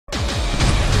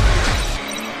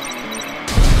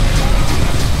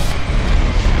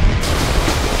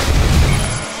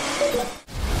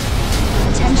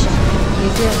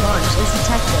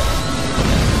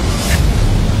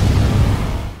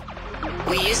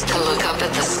is to look up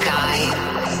at the sky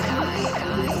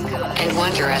and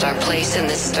wonder at our place in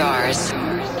the stars.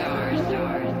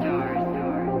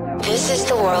 This is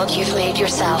the world you've made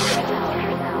yourself.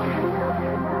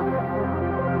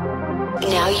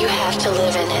 Now you have to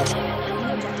live in it.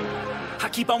 I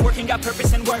keep on working, got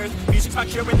purpose and worth. Music's my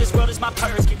cure and this world is my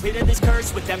purse. Get rid of this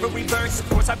curse with every verse. Of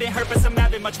course I've been hurt, but some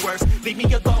have it much worse. Leave me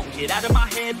alone, get out of my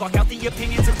head. Block out the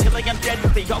opinions until I am dead.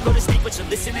 They all go to sleep, but you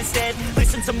listen instead.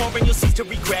 Listen some more and you'll cease to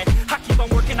regret. I keep on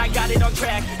working, I got it on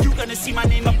track. You gonna see my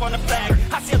name up on the flag.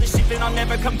 I sail the ship and I'll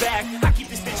never come back. I keep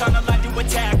this bitch on the line to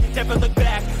attack. Never look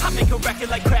back, I make a record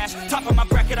like Crash. Top of my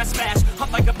bracket I smash,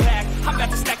 hot like a pack. I'm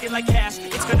about to stack it like cash.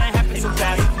 It's gonna happen so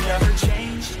fast. I've never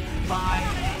changed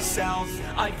myself,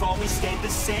 I've always stayed the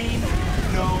same,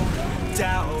 no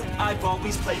doubt. I've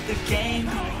always played the game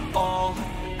all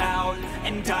out,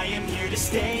 and I am here to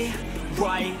stay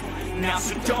right now.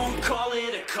 So don't call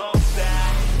it a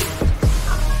comeback.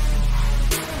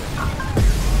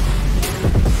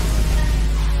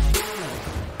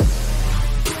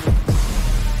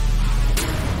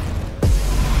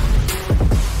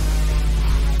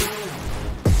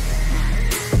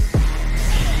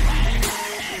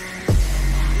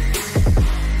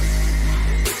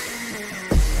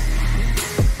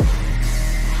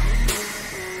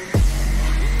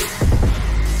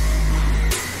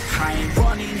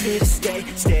 Here to stay,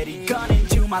 steady gunning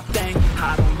to my thing.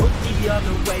 I don't look the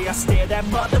other way, I stare that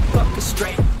motherfucker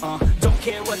straight. Don't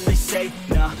care what they say,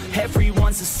 nah,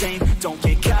 everyone's the same. Don't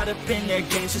get caught up in their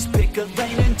games, just pick a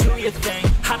lane and do your thing.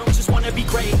 I don't just wanna be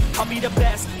great, I'll be the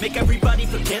best. Make everybody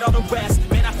forget all the rest.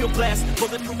 Man, I feel blessed,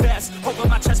 bulletproof vest over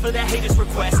my chest for that haters'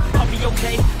 request. I'll be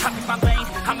okay, I pick my lane,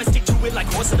 I'ma stick to it like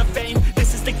horse of the fame.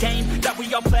 This is the game that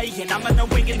we all play, and I'm gonna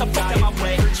win, get the fuck out my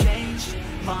way. Change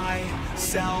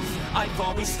myself, I've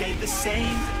always stayed the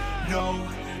same, no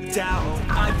doubt.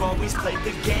 I've always played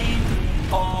the game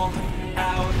all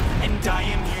out, and I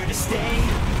am here to stay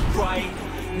right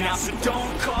now. So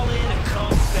don't call it a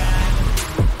comeback.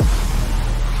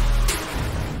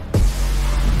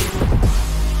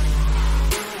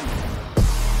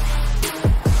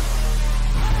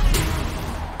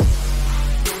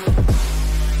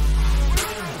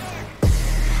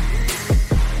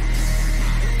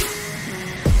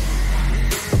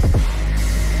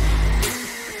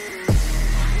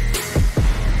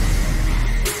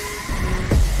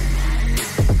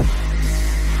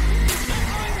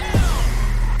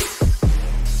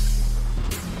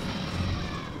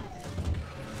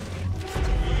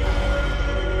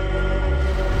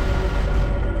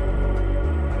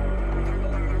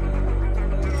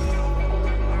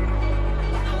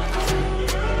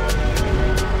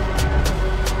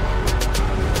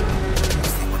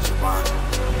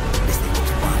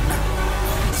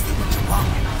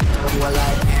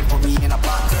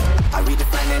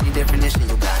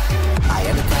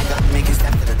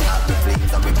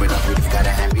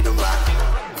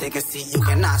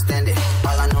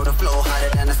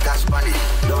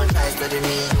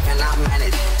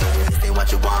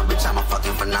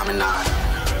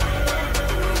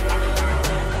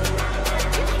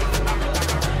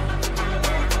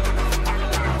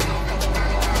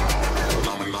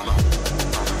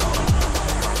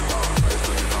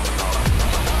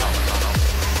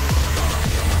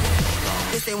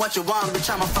 What you want, bitch,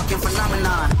 I'm a fucking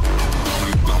phenomenon.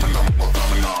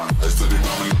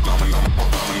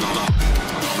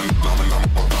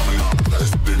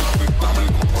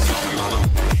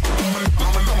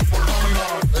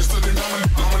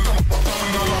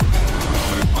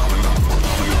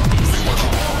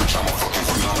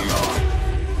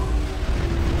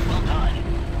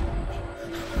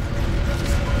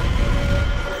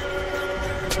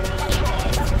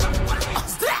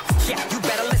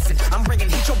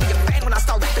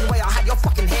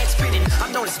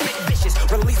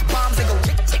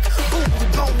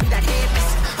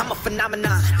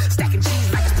 Phenomenon, stacking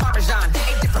cheese like it's Parmesan.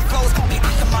 8 different flows, call me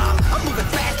Aquaman. I'm moving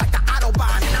fast like the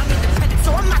Autobahn, and I'm independent,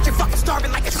 so I'm not your fucking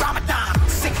starving like it's Ramadan.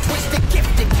 Sick, twisted,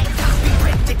 gifted, can't copy,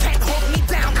 printed, can't hold me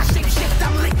down. I shape shift,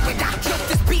 I'm liquid. I killed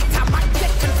this beat, I might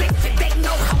get convicted. They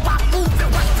know how I move, it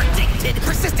was predicted.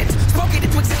 Persistent, spoken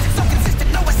into existence, so consistent,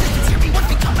 no assistance. Hear me once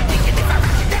become addicted. If I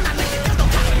rock it, then I live it. There's no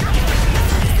copy.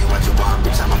 Say what you want,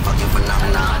 bitch, I'm a fucking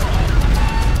phenomenon.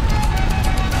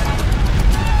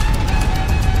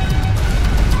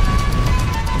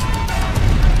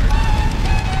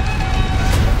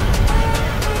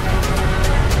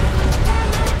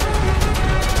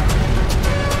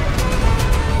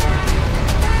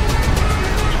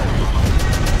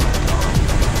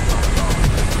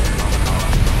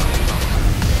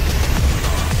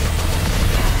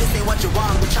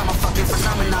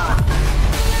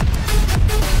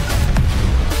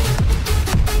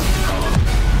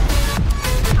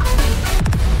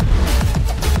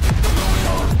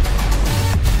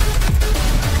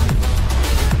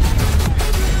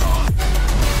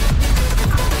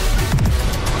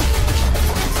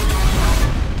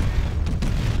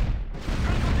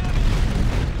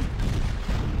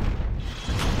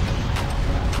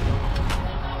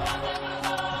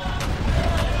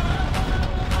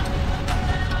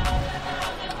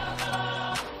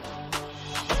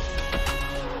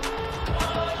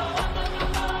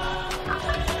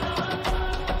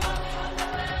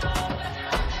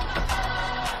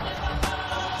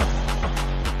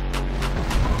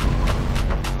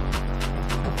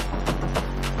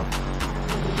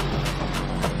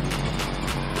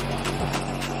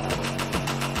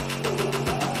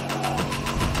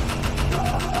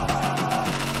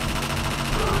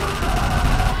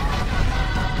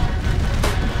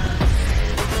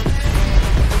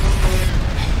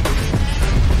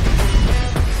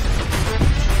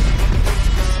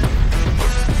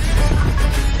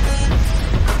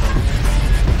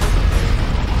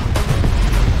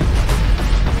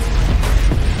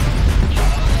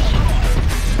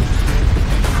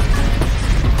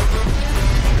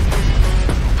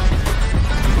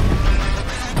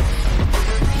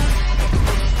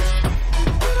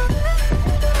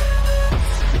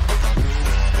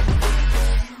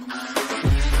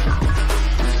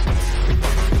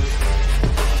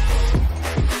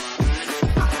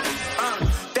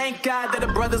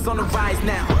 brothers on the rise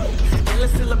now.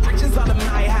 Endless celebrations all in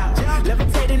my house.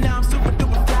 Levitating now, I'm super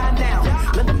duper fly now.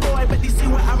 London boy, but they see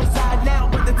where I reside now.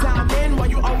 Put the time in while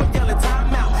you always yelling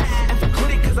time out. And for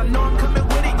quit it, cause I know I'm coming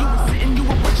with it. You were sitting, you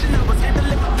were wishing I was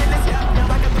handling my business. Now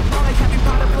I got the ball like Happy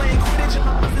Potter playing Quidditch. And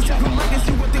my business is humongous,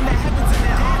 you would think that happens in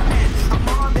that head, man. I'm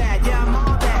on that, yeah, I'm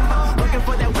on that. Working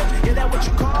for that whip, yeah, that what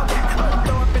you call that.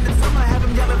 Throw up in the summer, have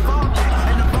him yelling fall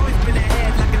back. And I've always been ahead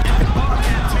like an epic ball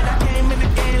cap. Man, I came in the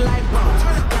game like Rose.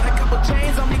 Got a couple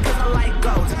chains on me cause I like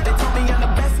gold. They told me I'm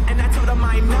the best and I told them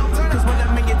I know. Cause when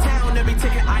I'm in your town, every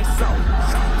ticket I sold.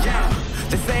 Yeah,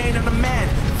 they saying I'm the man.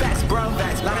 Facts, bro,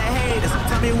 facts. Lot of haters,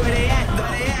 tell me where they at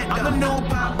though. I'm the new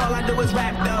pop, all I do is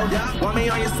rap though. Want me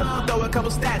on your song, throw a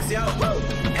couple stacks, yo.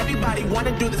 Everybody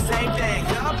wanna do the same thing,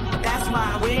 yo. That's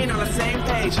why we ain't on the same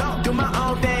page. Do my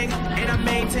own thing, and I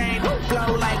maintain.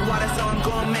 Flow like water, so I'm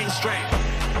going mainstream.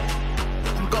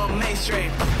 I'm going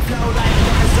mainstream. Flow like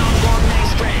water, so I'm going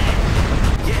mainstream.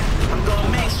 Yeah, I'm going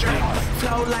mainstream.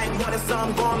 Flow like water, so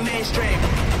I'm going mainstream.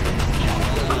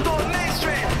 I'm going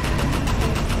mainstream.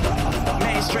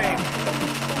 Mainstream.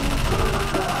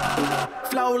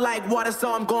 Flow like water,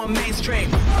 so I'm going mainstream.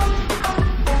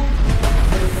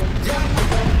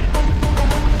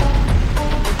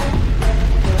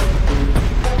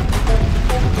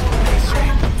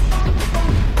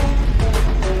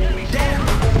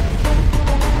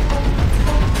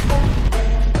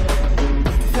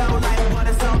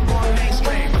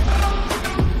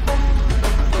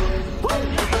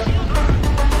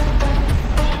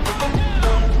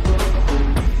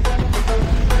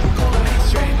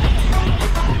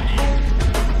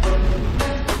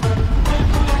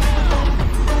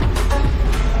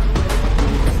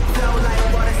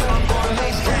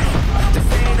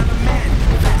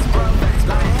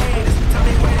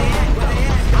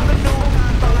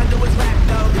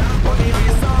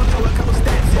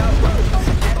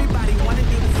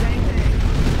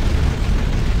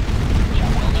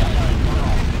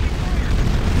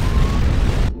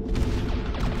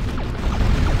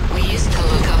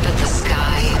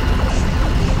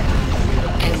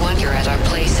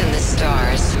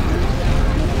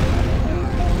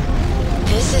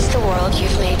 This is the world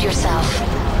you've made yourself.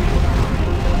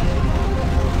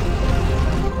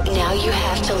 Now you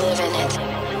have to live in it.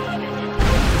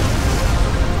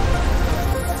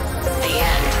 The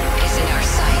end is in our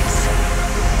sights.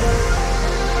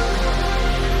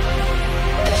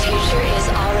 The future is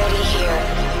already here.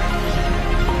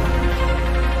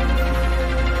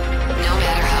 No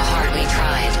matter how hard we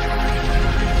tried,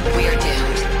 we are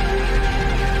doomed.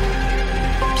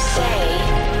 Say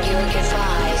your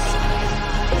goodbyes.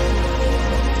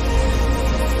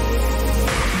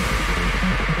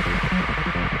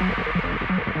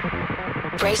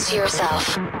 Brace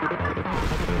yourself.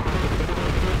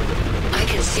 I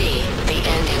can see the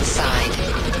end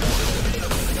inside.